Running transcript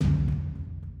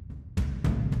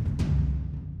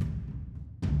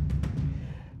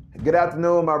Good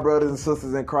afternoon, my brothers and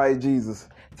sisters in Christ Jesus.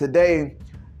 Today,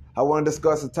 I want to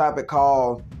discuss a topic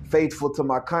called Faithful to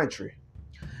My Country.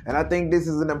 And I think this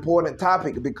is an important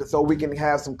topic so we can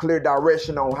have some clear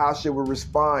direction on how should we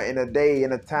respond in a day,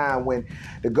 in a time when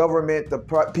the government, the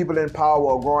people in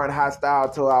power are growing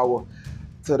hostile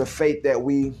to the faith that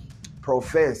we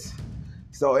profess.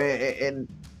 So, and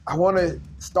I want to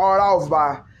start off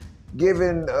by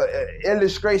giving an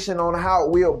illustration on how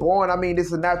we are born. I mean, this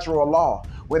is a natural law.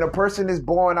 When a person is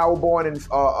born, I was born in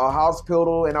a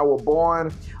hospital, and I was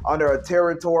born under a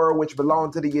territory which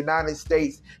belonged to the United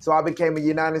States. So I became a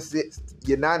United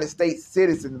States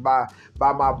citizen by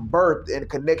my birth and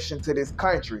connection to this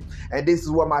country. And this is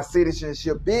what my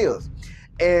citizenship is.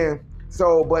 And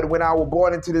so, but when I was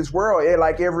born into this world,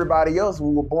 like everybody else,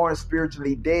 we were born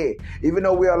spiritually dead. Even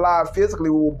though we're alive physically,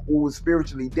 we were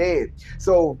spiritually dead.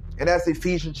 So, and that's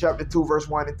Ephesians chapter 2, verse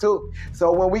 1 and 2.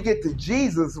 So when we get to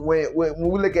Jesus, when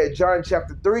we look at John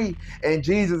chapter 3, and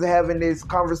Jesus having this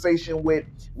conversation with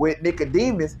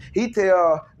Nicodemus, he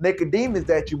tell Nicodemus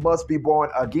that you must be born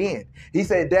again. He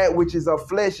said that which is of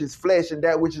flesh is flesh, and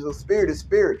that which is of spirit is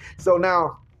spirit. So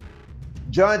now,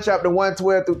 John chapter 1,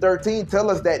 12 through 13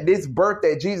 tell us that this birth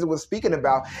that Jesus was speaking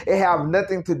about, it have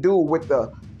nothing to do with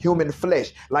the human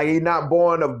flesh. Like he's not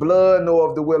born of blood, nor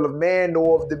of the will of man,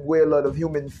 nor of the will of the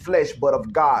human flesh, but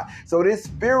of God. So this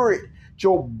spiritual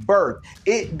birth,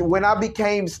 when I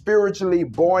became spiritually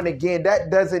born again, that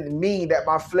doesn't mean that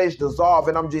my flesh dissolved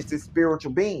and I'm just a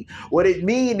spiritual being. What it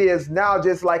means is now,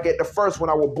 just like at the first, when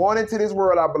I was born into this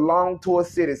world, I belonged to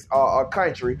a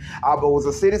country. I was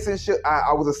a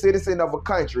citizen of a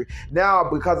country. Now,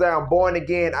 because I am born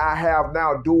again, I have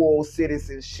now dual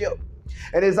citizenship.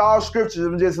 And it's all scriptures.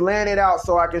 I'm just laying it out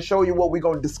so I can show you what we're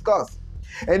going to discuss.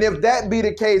 And if that be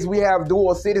the case, we have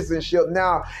dual citizenship.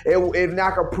 Now, if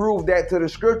I can prove that to the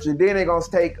scripture, then they're going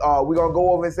to we're going to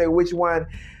go over and say which one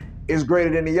is greater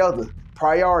than the other.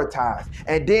 Prioritize.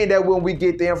 And then that when we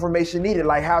get the information needed,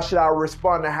 like how should I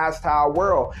respond to a hostile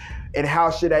world, and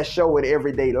how should I show in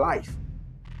everyday life?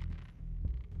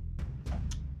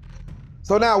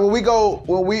 So now when we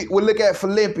look at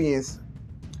Philippians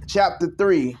chapter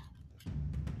 3,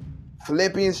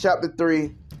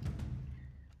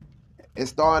 and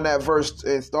starting at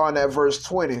verse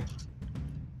 20.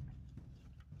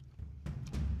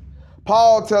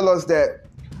 Paul tells us that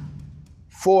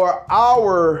for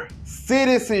our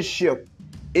citizenship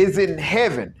is in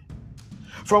heaven,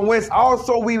 from whence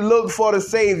also we look for the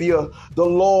Savior, the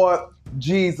Lord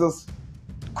Jesus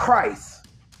Christ.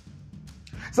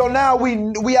 So now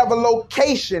we have a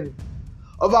location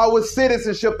of our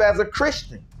citizenship as a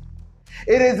Christian.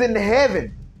 It is in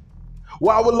heaven,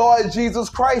 where our Lord Jesus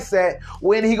Christ at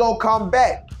when he gonna come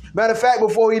back. Matter of fact,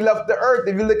 before he left the earth,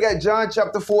 if you look at John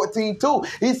chapter 14, 2,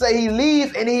 he said he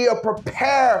leaves and he'll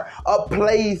prepare a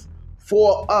place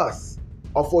for us,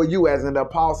 or for you as an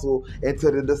apostle and to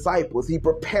the disciples. He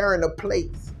preparing a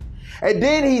place. And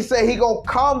then he said he gonna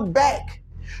come back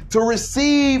to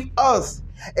receive us,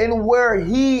 and where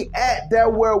he at,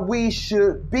 that where we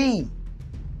should be,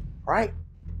 right?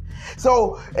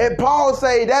 So, and Paul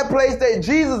say that place that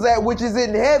Jesus at, which is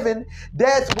in heaven,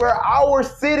 that's where our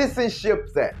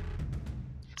citizenship's at.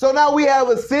 So now we have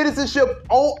a citizenship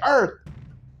on earth,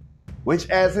 which,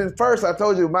 as in first I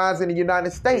told you, mine's in the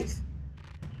United States.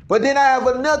 But then I have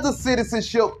another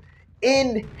citizenship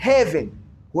in heaven,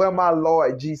 where my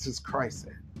Lord Jesus Christ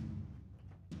at.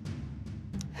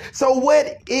 So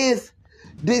what is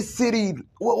this city?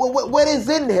 What is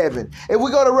in heaven? If we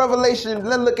go to Revelation,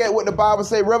 let's look at what the Bible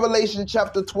says. Revelation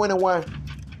chapter 21,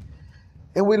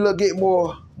 and we get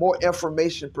more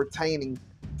information pertaining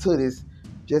to this,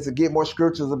 just to get more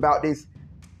scriptures about this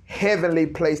heavenly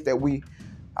place that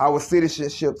our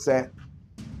citizenship's at.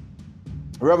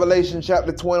 Revelation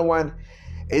chapter 21,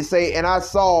 it say, and I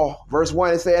saw, verse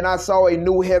 1, it say, and I saw a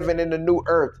new heaven and a new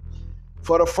earth,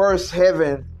 for the first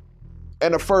heaven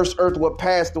and the first earth were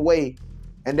passed away,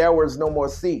 and there was no more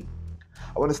sea.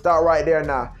 I want to start right there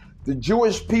now. The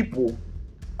Jewish people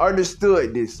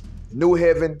understood this new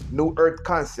heaven, new earth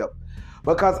concept,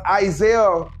 because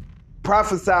Isaiah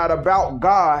prophesied about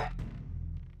God.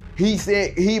 He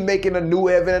said he making a new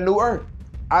heaven and new earth.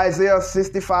 Isaiah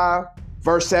 65,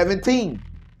 verse 17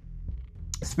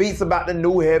 speaks about the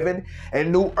new heaven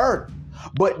and new earth.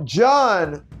 But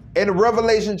John, in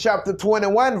Revelation chapter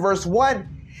 21, verse 1,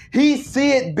 he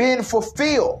see it being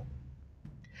fulfilled.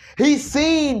 He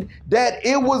seen that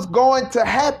it was going to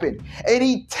happen, and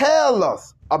he tell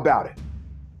us about it.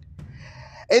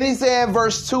 And he said in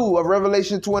verse 2 of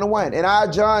Revelation 21, and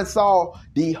I, John, saw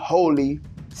the holy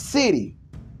city,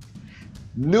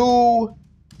 New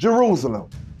Jerusalem,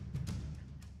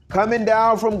 coming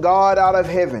down from God out of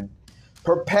heaven,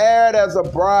 prepared as a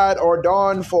bride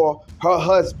adorned for her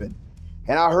husband.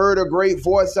 And I heard a great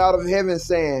voice out of heaven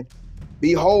saying,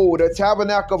 Behold, the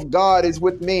tabernacle of God is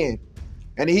with men,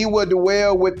 and he will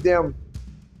dwell with them,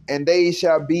 and they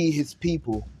shall be his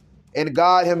people, and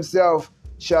God himself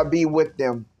shall be with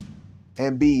them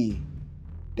and be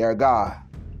their God.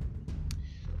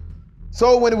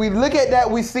 So when we look at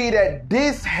that, we see that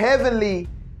this heavenly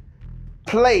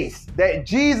place that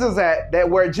Jesus that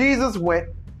where Jesus went,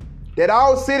 that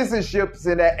our citizenships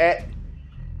in that at,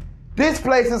 this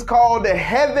place is called the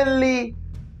heavenly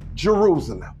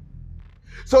Jerusalem.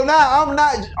 So now I'm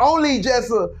not only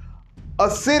just a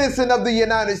citizen of the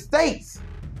United States,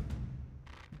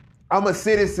 I'm a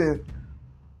citizen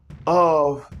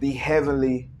of the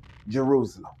heavenly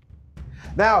Jerusalem.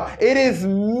 Now, it is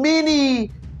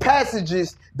many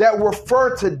passages that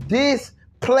refer to this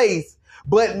place,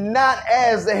 but not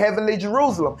as the heavenly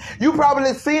Jerusalem. You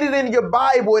probably seen it in your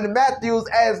Bible in Matthew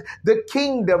as the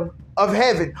kingdom of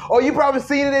heaven, or you probably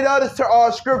seen it in other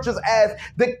scriptures as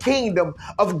the kingdom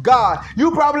of God.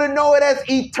 You probably know it as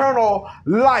eternal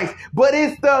life, but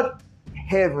it's the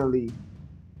heavenly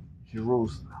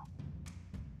Jerusalem.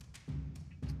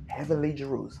 Heavenly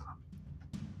Jerusalem.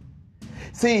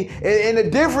 See, and the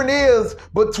difference is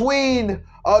between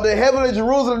the heavenly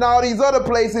Jerusalem and all these other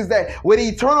places, that with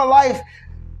eternal life,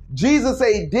 Jesus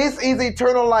said, this is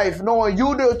eternal life, knowing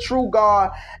you the true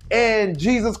God and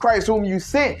Jesus Christ whom you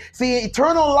sent. See,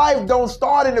 eternal life don't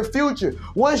start in the future.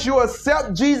 Once you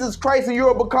accept Jesus Christ and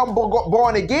you'll become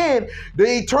born again, the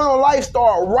eternal life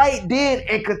starts right then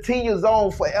and continues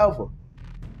on forever.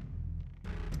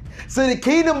 So the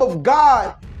kingdom of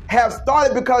God have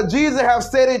started because Jesus have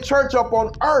set a church up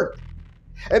on earth.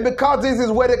 And because this is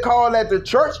what they call at the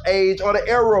church age or the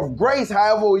era of grace,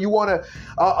 however you want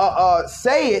to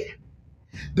say it,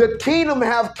 the kingdom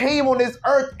have came on this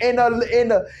earth and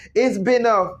it's been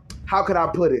how could I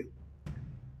put it?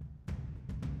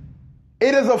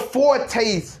 It is a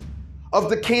foretaste of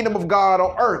the kingdom of God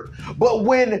on earth. But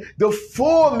when the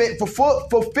fulfillment,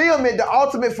 the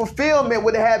ultimate fulfillment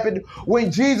would happen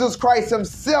when Jesus Christ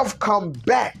himself come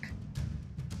back.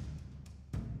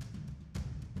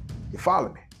 You follow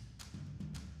me?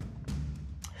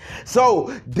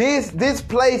 So this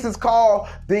place is called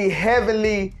the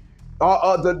heavenly,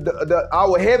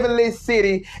 our heavenly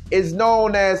city is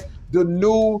known as the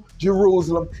New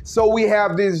Jerusalem. So we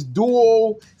have this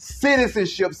dual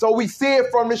citizenship. So we see it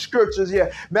from the scriptures.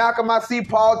 Yeah, Malcolm, I see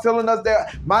Paul telling us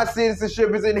that my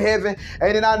citizenship is in heaven,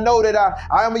 and then I know that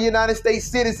I am a United States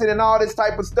citizen and all this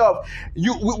type of stuff.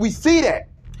 We see that.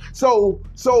 So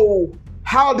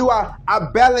how do I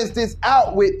balance this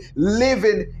out with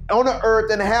living on the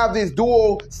earth and have this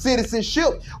dual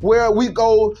citizenship? Where we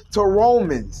go to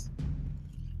Romans.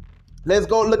 Let's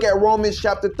go look at Romans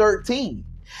chapter 13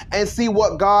 and see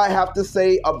what God have to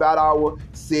say about our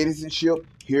citizenship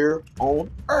here on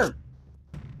earth.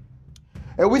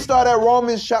 And we start at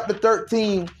Romans chapter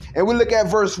 13 and we look at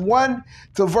verse 1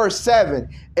 to verse 7.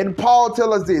 And Paul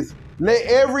tells us this: let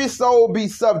every soul be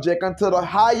subject unto the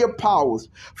higher powers,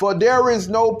 for there is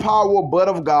no power but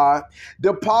of God.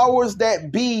 The powers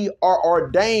that be are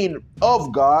ordained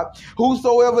of God.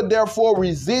 Whosoever therefore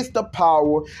resist the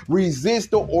power, resist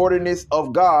the ordinance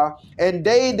of God, and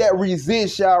they that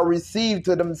resist shall receive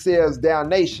to themselves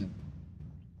damnation.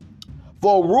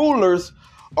 For rulers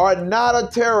are not a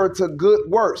terror to good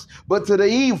works, but to the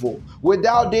evil.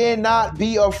 Without then not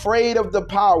be afraid of the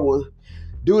power,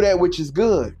 do that which is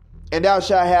good, and thou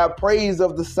shalt have praise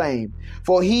of the same.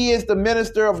 For he is the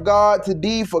minister of God to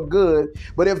thee for good.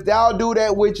 But if thou do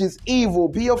that which is evil,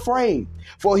 be afraid.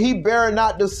 For he bear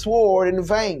not the sword in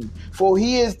vain. For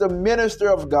he is the minister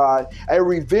of God, a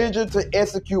revenger to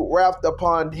execute wrath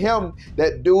upon him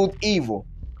that doeth evil.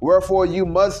 Wherefore you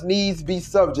must needs be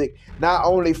subject, not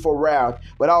only for wrath,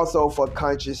 but also for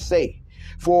conscience sake.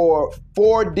 For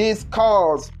this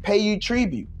cause pay you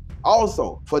tribute.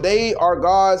 Also, for they are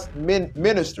God's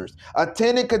ministers,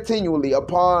 attending continually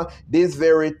upon this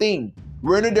very thing.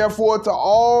 Render therefore to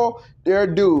all their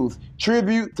dues,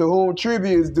 tribute to whom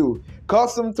tribute is due,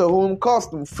 custom to whom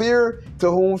custom, fear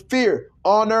to whom fear,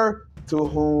 honor to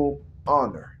whom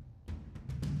honor.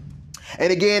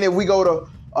 And again, if we go to,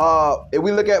 if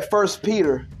we look at 1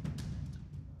 Peter,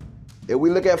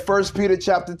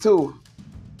 chapter 2,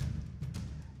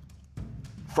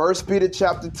 1 Peter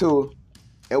chapter 2,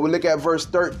 and we look at verse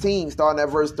 13, starting at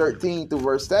verse 13 through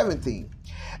verse 17.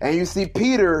 And you see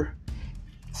Peter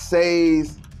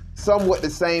says somewhat the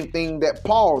same thing that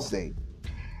Paul said.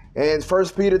 And 1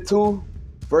 Peter 2,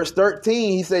 verse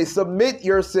 13, he says, submit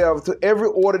yourselves to every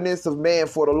ordinance of man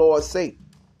for the Lord's sake.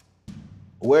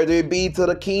 whether it be to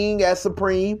the king as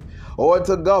supreme, or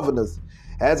to governors,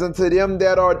 as unto them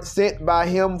that are sent by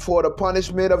him for the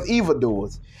punishment of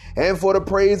evildoers, and for the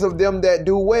praise of them that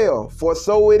do well. For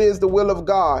so it is the will of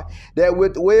God, that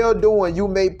with well-doing you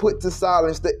may put to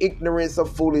silence the ignorance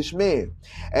of foolish men,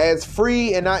 as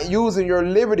free and not using your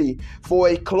liberty for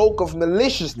a cloak of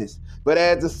maliciousness, but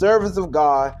as the servants of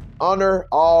God, honor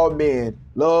all men,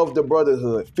 love the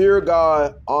brotherhood, fear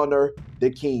God, honor the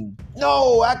king.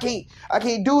 No, I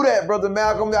can't do that, Brother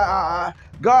Malcolm.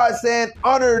 God saying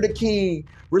honor the king,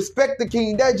 respect the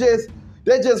king. They're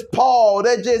just Paul.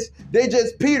 They're just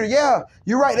Peter. Yeah,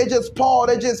 you're right. They're just Paul.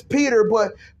 They're just Peter.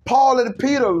 But Paul and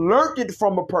Peter learned it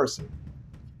from a person,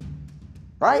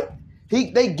 right?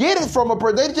 They get it from a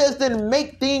person. They just didn't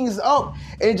make things up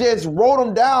and just wrote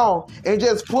them down and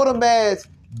just put them as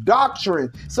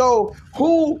doctrine. So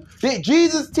who did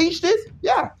Jesus teach this?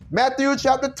 Yeah, Matthew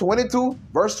chapter 22,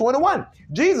 verse 21.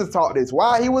 Jesus taught this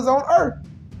while he was on earth,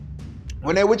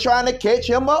 when they were trying to catch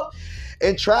him up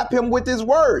and trap him with his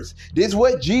words. This is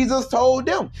what Jesus told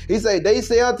them. He said, they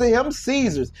say unto him,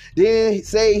 Caesar's. Then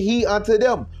say he unto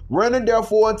them, render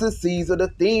therefore unto Caesar the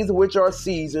things which are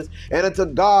Caesar's, and unto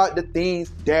God the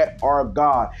things that are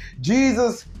God.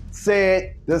 Jesus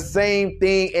said the same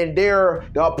thing, and there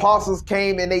the apostles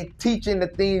came and they teaching the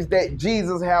things that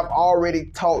Jesus have already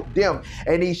taught them,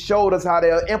 and he showed us how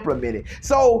they'll implement it.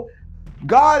 So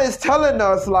God is telling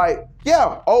us, like,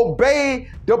 yeah, obey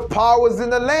the powers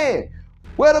in the land.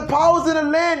 Well, the powers in the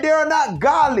land, they are not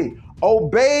godly.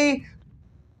 Obey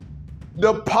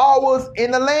the powers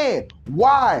in the land.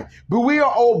 Why? But we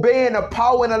are obeying the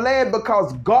power in the land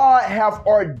because God have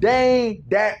ordained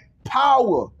that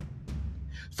power.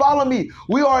 Follow me.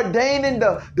 We are ordaining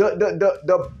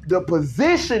the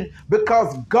position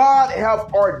because God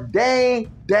have ordained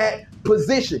that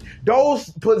position. Those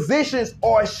positions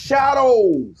are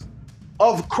shadows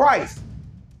of Christ.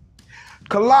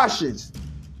 Colossians.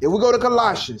 If we go to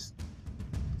Colossians,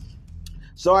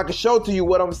 so I can show to you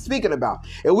what I'm speaking about.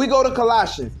 If we go to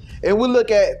Colossians and we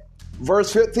look at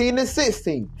verse 15 and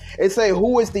 16, it say,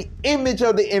 who is the image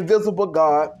of the invisible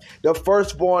God, the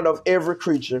firstborn of every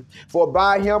creature? For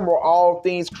by him are all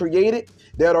things created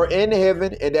that are in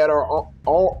heaven and that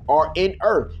are in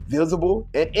earth, visible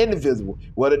and invisible,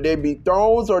 whether they be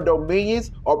thrones or dominions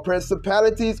or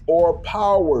principalities or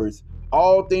powers.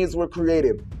 All things were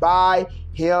created by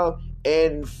him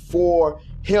and for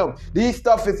him. These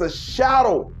stuff is a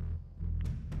shadow.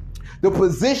 The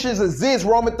positions exist.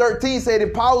 Romans 13 said the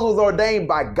powers was ordained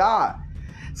by God.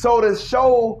 So to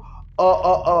show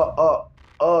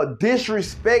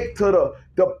disrespect to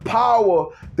the power,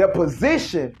 the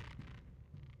position,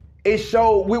 it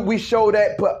show we show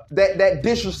that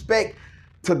disrespect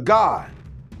to God.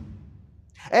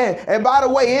 And by the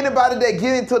way, anybody that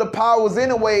get into the powers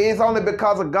anyway is only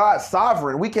because of God's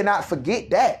sovereign. We cannot forget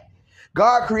that.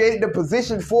 God created the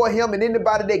position for him, and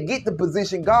anybody that get the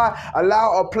position, God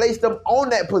allow or place them on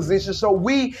that position. So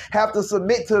we have to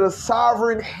submit to the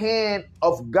sovereign hand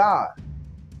of God.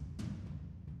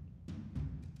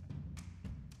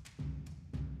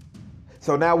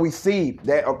 So now we see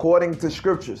that according to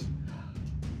scriptures,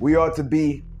 we are to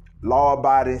be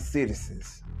law-abiding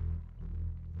citizens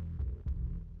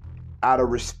out of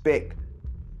respect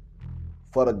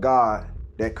for the God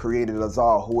that created us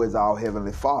all, who is our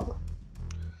Heavenly Father.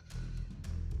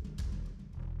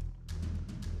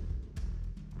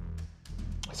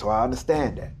 So I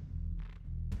understand that.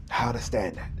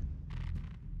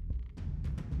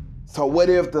 So what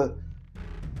if the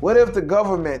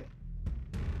government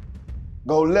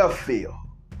go left field?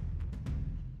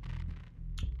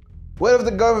 What if the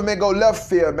government go left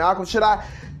field, Malcolm? Should I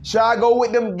go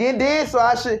with them again then? So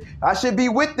I should be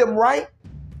with them, right?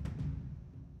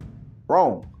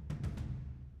 Wrong.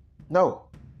 No.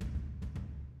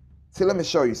 See, let me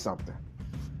show you something.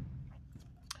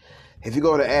 If you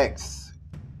go to Acts,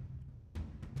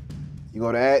 and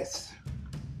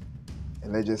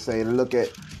let's just say, look at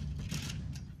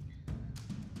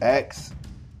Acts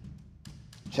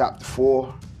chapter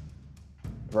 4,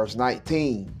 verse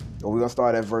 19. Or we're going to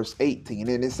start at verse 18.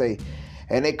 And it say,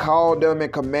 and they called them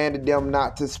and commanded them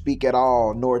not to speak at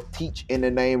all, nor teach in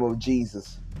the name of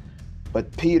Jesus.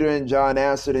 But Peter and John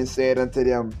answered and said unto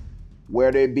them,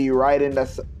 where they be right in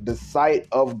the sight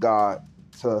of God,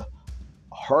 to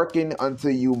hearken unto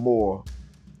you more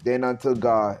than unto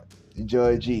God,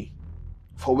 judge ye.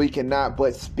 For we cannot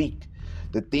but speak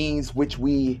the things which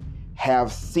we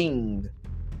have seen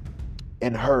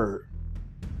and heard.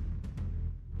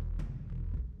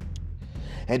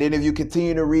 And then if you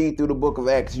continue to read through the book of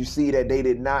Acts, you see that they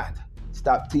did not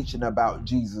stop teaching about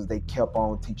Jesus. They kept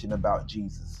on teaching about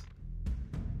Jesus.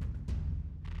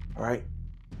 right?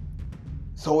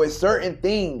 So it's certain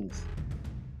things.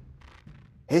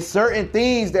 It's certain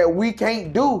things that we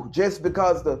can't do just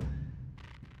because the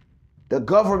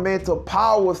governmental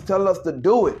powers tell us to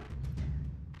do it.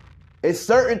 It's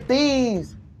certain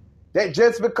things that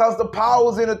just because the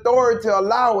powers and authority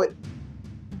allow it,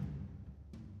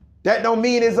 that don't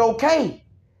mean it's okay.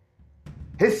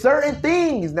 It's certain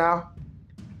things now.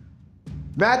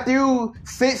 Matthew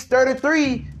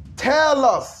 6:33 tell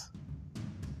us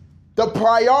the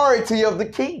priority of the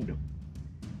kingdom.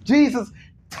 Jesus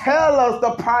tell us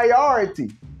the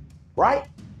priority, right?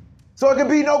 So it can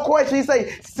be no question. He say,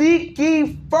 seek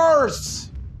ye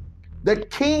first the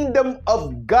kingdom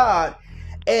of God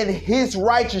and his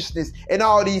righteousness, and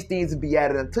all these things will be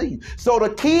added unto you. So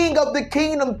the king of the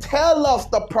kingdom tell us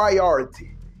the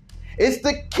priority. It's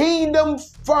the kingdom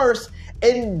first,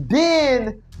 and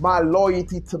then my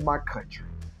loyalty to my country.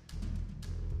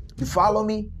 You follow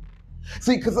me?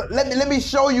 See, because let me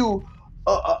show you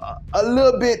a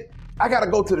little bit. I got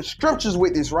to go to the scriptures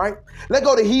with this, right? Let's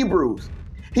go to Hebrews.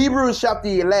 Hebrews chapter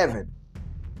 11.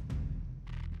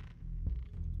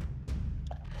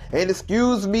 And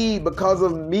excuse me because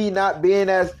of me not being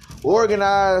as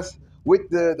organized with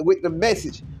the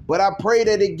message, but I pray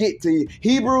that it get to you.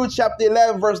 Hebrews chapter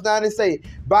 11 verse 9, it say,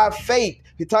 by faith,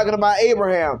 he's talking about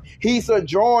Abraham, he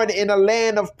sojourned in a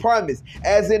land of promise,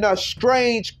 as in a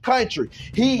strange country.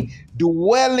 He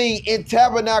dwelling in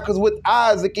tabernacles with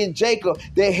Isaac and Jacob,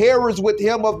 the heirs with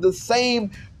him of the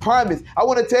same promise. I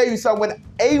want to tell you something. When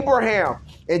Abraham,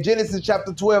 in Genesis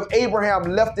chapter 12, Abraham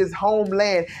left his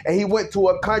homeland and he went to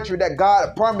a country that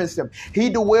God promised him. He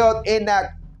dwelled in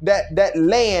that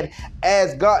land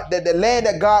as God, the land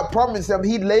that God promised him.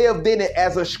 He lived in it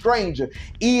as a stranger,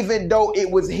 even though it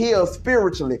was his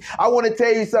spiritually. I want to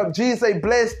tell you something. Jesus said,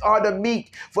 blessed are the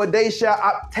meek, for they shall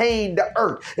obtain the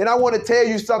earth. And I want to tell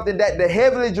you something, that the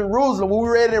heavenly Jerusalem, when we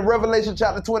read it in Revelation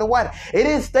chapter 21, it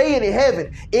didn't stay in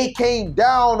heaven. It came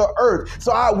down to earth.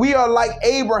 So we are like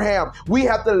Abraham. We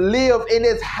have to live in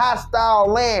this hostile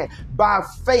land by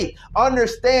faith.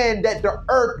 Understand that the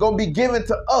earth gonna be given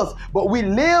to us, but we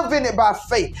live in it by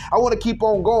faith. I want to keep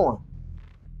on going.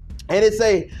 And it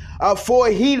say, for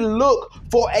he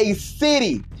looked for a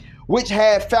city which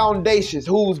had foundations,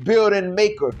 whose building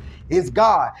maker is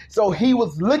God. So he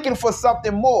was looking for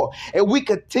something more. And we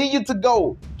continue to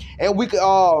go. And we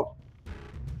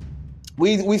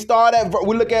we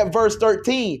look at verse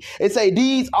 13. It say,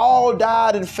 these all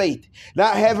died in faith,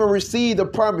 not having received the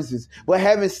promises, but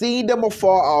having seen them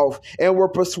afar off, and were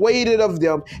persuaded of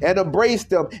them, and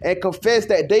embraced them, and confessed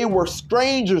that they were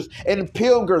strangers and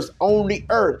pilgrims on the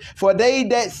earth. For they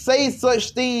that say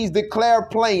such things declare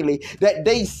plainly that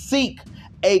they seek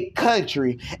a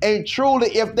country. And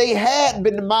truly, if they had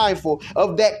been mindful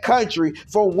of that country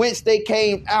from whence they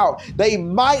came out, they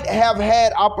might have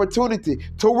had opportunity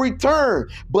to return.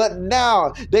 But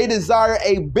now they desire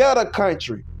a better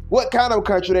country. What kind of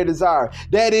country they desire?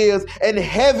 That is, an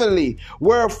heavenly.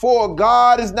 Wherefore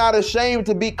God is not ashamed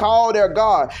to be called their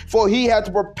God, for he had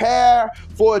to prepare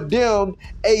for them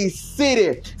a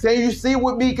city. So you see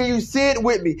with me, can you see it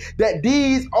with me? That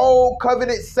these old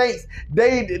covenant saints,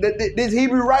 this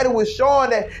Hebrew writer was showing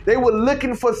that they were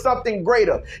looking for something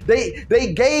greater.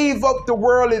 They gave up the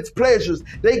world its pleasures.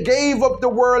 They gave up the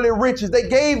worldly riches. They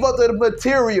gave up the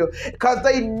material because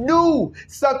they knew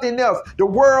something else. The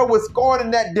world was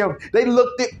scorning at them. They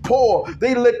looked at poor.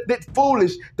 They looked at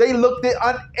foolish. They looked at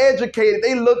uneducated.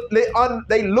 They looked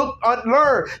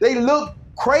unlearned. They looked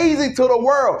crazy to the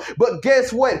world. But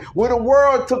guess what? When the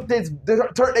world turned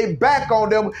their back on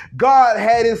them, God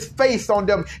had his face on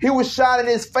them. He was shining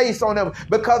his face on them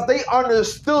because they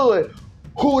understood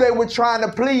who they were trying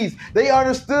to please. They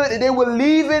understood that they were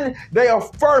leaving their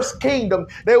first kingdom.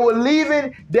 They were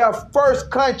leaving their first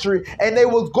country, and they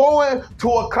was going to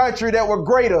a country that were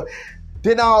greater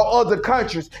than all other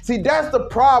countries. See, that's the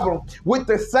problem with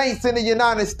the saints in the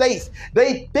United States.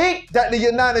 They think that the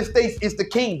United States is the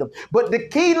kingdom, but the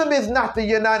kingdom is not the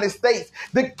United States.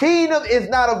 The kingdom is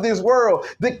not of this world.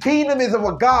 The kingdom is of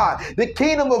a God. The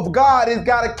kingdom of God has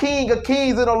got a King of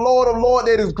kings and a Lord of lords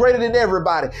that is greater than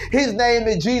everybody. His name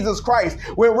is Jesus Christ.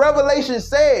 When Revelation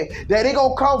said that it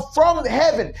gonna come from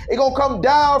heaven, it gonna come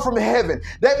down from heaven.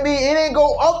 That means it ain't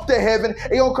go up to heaven,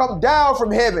 it gonna come down from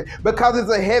heaven, because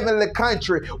it's a heavenly country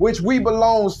which we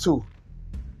belongs to.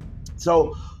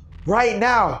 So right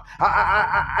now,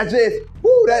 I just,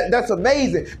 that's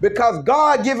amazing, because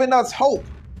God giving us hope.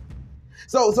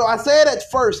 So I said at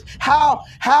first, how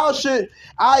should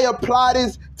I apply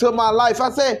this to my life? I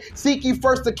said, seek ye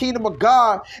first the kingdom of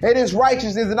God and his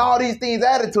righteousness and all these things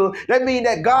added to it. That means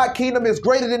that God's kingdom is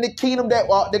greater than the kingdom that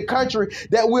the country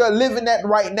that we are living at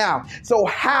right now. So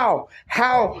how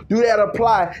do that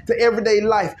apply to everyday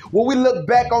life? When we look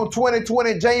back on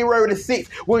 2020, January the 6th,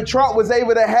 when Trump was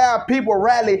able to have people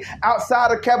rally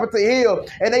outside of Capitol Hill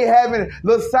and they having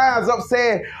little signs up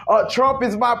saying, Trump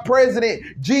is my president,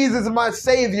 Jesus is my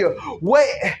savior. What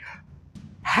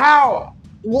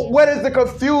is the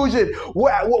confusion?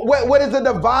 What is the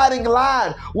dividing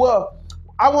line? Well,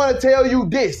 I want to tell you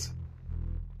this.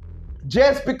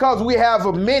 Just because we have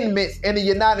amendments in the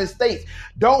United States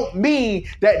don't mean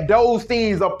that those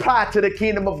things apply to the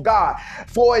kingdom of God.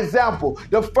 For example,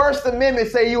 the First Amendment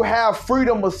say you have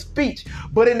freedom of speech,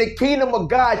 but in the kingdom of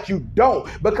God you don't,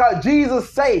 because Jesus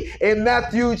say in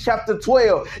Matthew chapter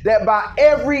 12 that by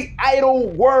every idle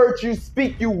word you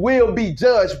speak you will be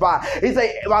judged by. He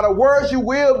say by the words you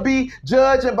will be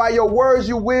judged, and by your words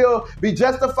you will be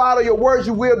justified, or your words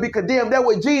you will be condemned. That's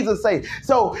what Jesus say.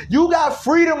 So you got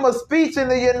freedom of speech in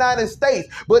the United States,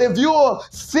 but if you're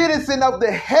a citizen of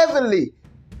the heavenly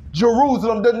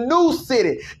Jerusalem, the new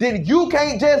city, then you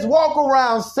can't just walk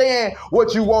around saying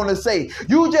what you want to say.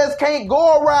 You just can't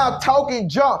go around talking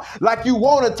junk like you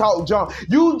want to talk junk.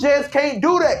 You just can't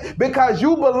do that, because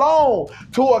you belong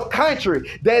to a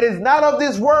country that is not of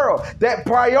this world, that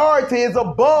priority is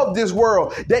above this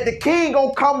world, that the king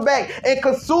gonna come back and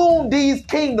consume these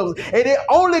kingdoms, and it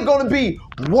only gonna be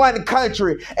one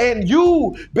country. And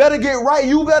you better get right.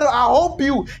 I hope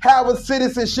you have a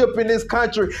citizenship in this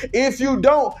country. If you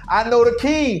don't, I know the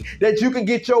king that you can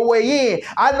get your way in.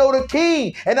 I know the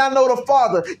king and I know the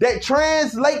Father that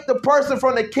translate the person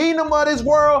from the kingdom of this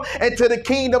world into the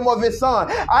kingdom of his son.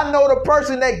 I know the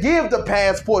person that gives the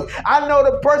passport. I know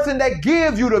the person that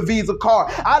gives you the Visa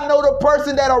card. I know the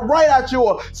person that'll write out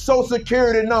your social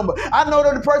security number. I know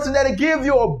the person that'll give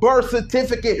you a birth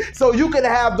certificate so you can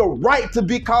have the right to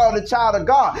be called a child of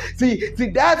God. See,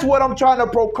 that's what I'm trying to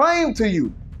proclaim to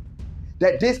you,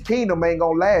 that this kingdom ain't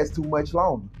gonna last too much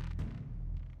longer.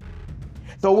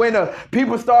 So when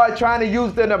people start trying to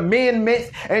use the amendments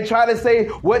and try to say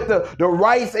what the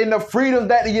rights and the freedoms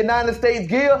that the United States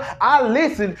give, I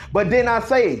listen, but then I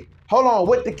say, hold on,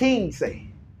 what the king say?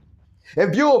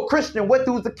 If you're a Christian, what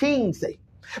does the king say?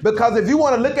 Because if you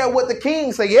want to look at what the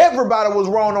king say, everybody was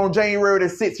wrong on January the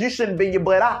 6th. You shouldn't be your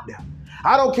butt out there.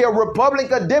 I don't care,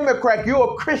 Republican or Democrat,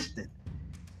 you're a Christian.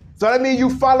 So that means you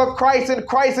follow Christ and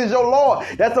Christ is your Lord.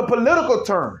 That's a political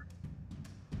term.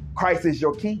 Christ is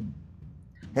your king.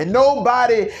 And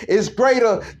nobody is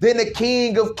greater than the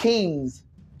King of Kings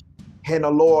and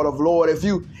the Lord of Lords. If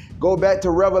you go back to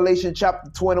Revelation chapter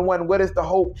 21, what is the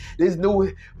hope?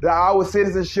 Our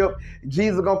citizenship.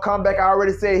 Jesus gonna come back. I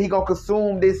already said he gonna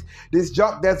consume this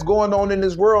junk that's going on in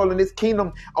this world and this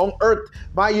kingdom on earth.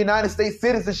 My United States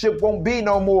citizenship won't be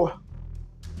no more.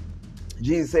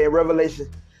 Jesus said in Revelation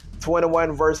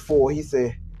 21 verse 4, he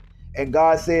said, and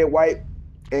God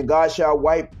shall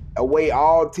wipe away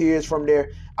all tears from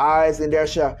their eyes, and there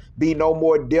shall be no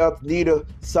more death, neither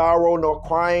sorrow nor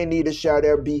crying, neither shall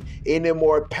there be any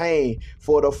more pain,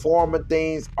 for the former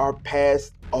things are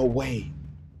passed away.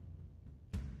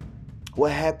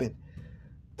 What happened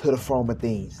to the former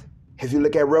things? If you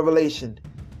look at Revelation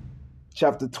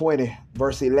chapter 20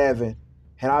 verse 11,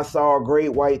 and I saw a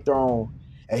great white throne,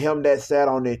 and him that sat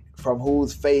on it, from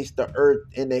whose face the earth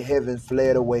and the heaven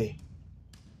fled away,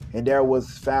 and there was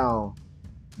found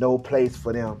no place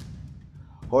for them.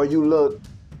 Or you look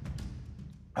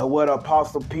at what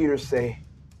Apostle Peter say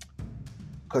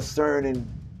concerning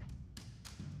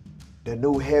the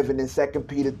new heaven in 2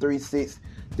 Peter 3:6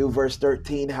 through verse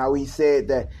 13, how he said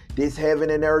that this heaven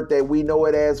and earth that we know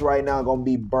it as right now going to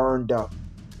be burned up.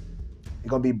 It's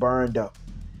going to be burned up.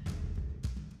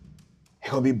 It's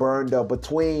going to be burned up.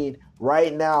 Between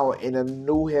right now and a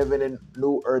new heaven and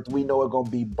new earth, we know it's going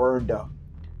to be burned up.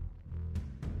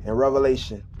 In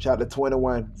Revelation chapter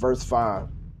 21 verse 5,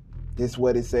 this is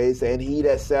what it says. And he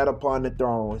that sat upon the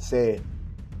throne said,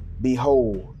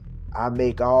 behold, I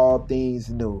make all things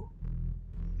new.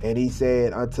 And he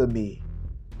said unto me,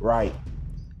 write,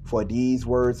 for these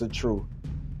words are true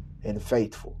and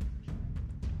faithful.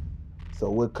 So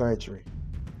what country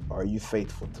are you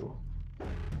faithful to?